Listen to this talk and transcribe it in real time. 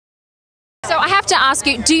So I have to ask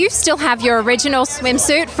you, do you still have your original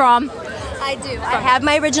swimsuit from... I do. I have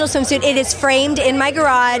my original swimsuit. It is framed in my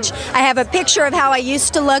garage. I have a picture of how I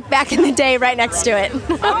used to look back in the day right next to it.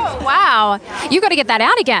 Oh, wow. You got to get that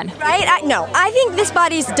out again. Right? No, I think this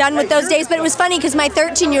body's done with those days, but it was funny because my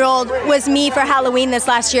 13-year-old was me for Halloween this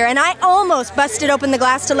last year, and I almost busted open the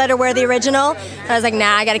glass to let her wear the original. I was like,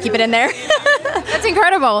 nah, I got to keep it in there. That's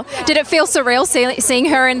incredible. Did it feel surreal seeing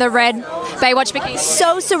her in the red Baywatch bikini?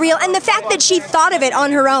 So surreal. And the fact that she thought of it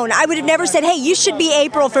on her own. I would have never said, hey, you should be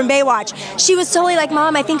April from Baywatch. She was totally like,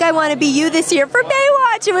 Mom, I think I want to be you this year for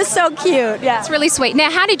Baywatch. It was so cute. Yeah. It's really sweet. Now,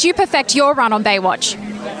 how did you perfect your run on Baywatch?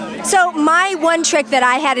 So my one trick that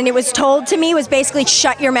I had, and it was told to me, was basically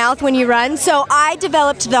shut your mouth when you run. So I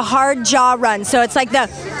developed the hard jaw run. So it's like the...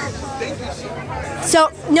 So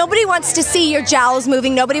nobody wants to see your jowls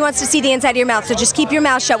moving. Nobody wants to see the inside of your mouth. So just keep your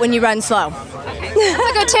mouth shut when you run slow.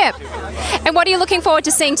 That's a good tip. And what are you looking forward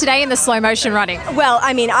to seeing today in the slow motion running? Well,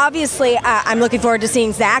 I mean, obviously, I'm looking forward to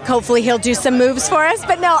seeing Zac. Hopefully he'll do some moves for us.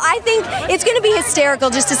 But no, I think it's going to be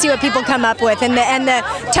hysterical just to see what people come up with and the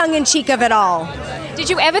tongue-in-cheek of it all. Did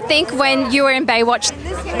you ever think when you were in Baywatch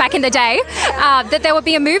back in the day that there would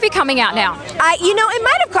be a movie coming out now? It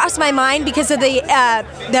might have crossed my mind because of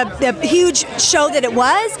the huge show that it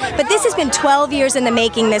was, but this has been 12 years in the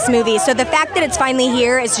making, this movie, so the fact that it's finally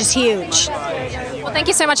here is just huge. Well, thank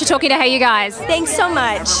you so much for talking to HeyUGuys. Thanks so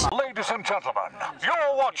much. Ladies and gentlemen,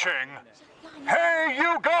 you're watching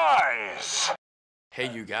HeyUGuys.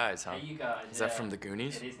 HeyUGuys, huh? HeyUGuys. Is that from the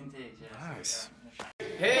Goonies? It is indeed, yes. Nice.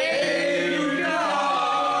 Hey,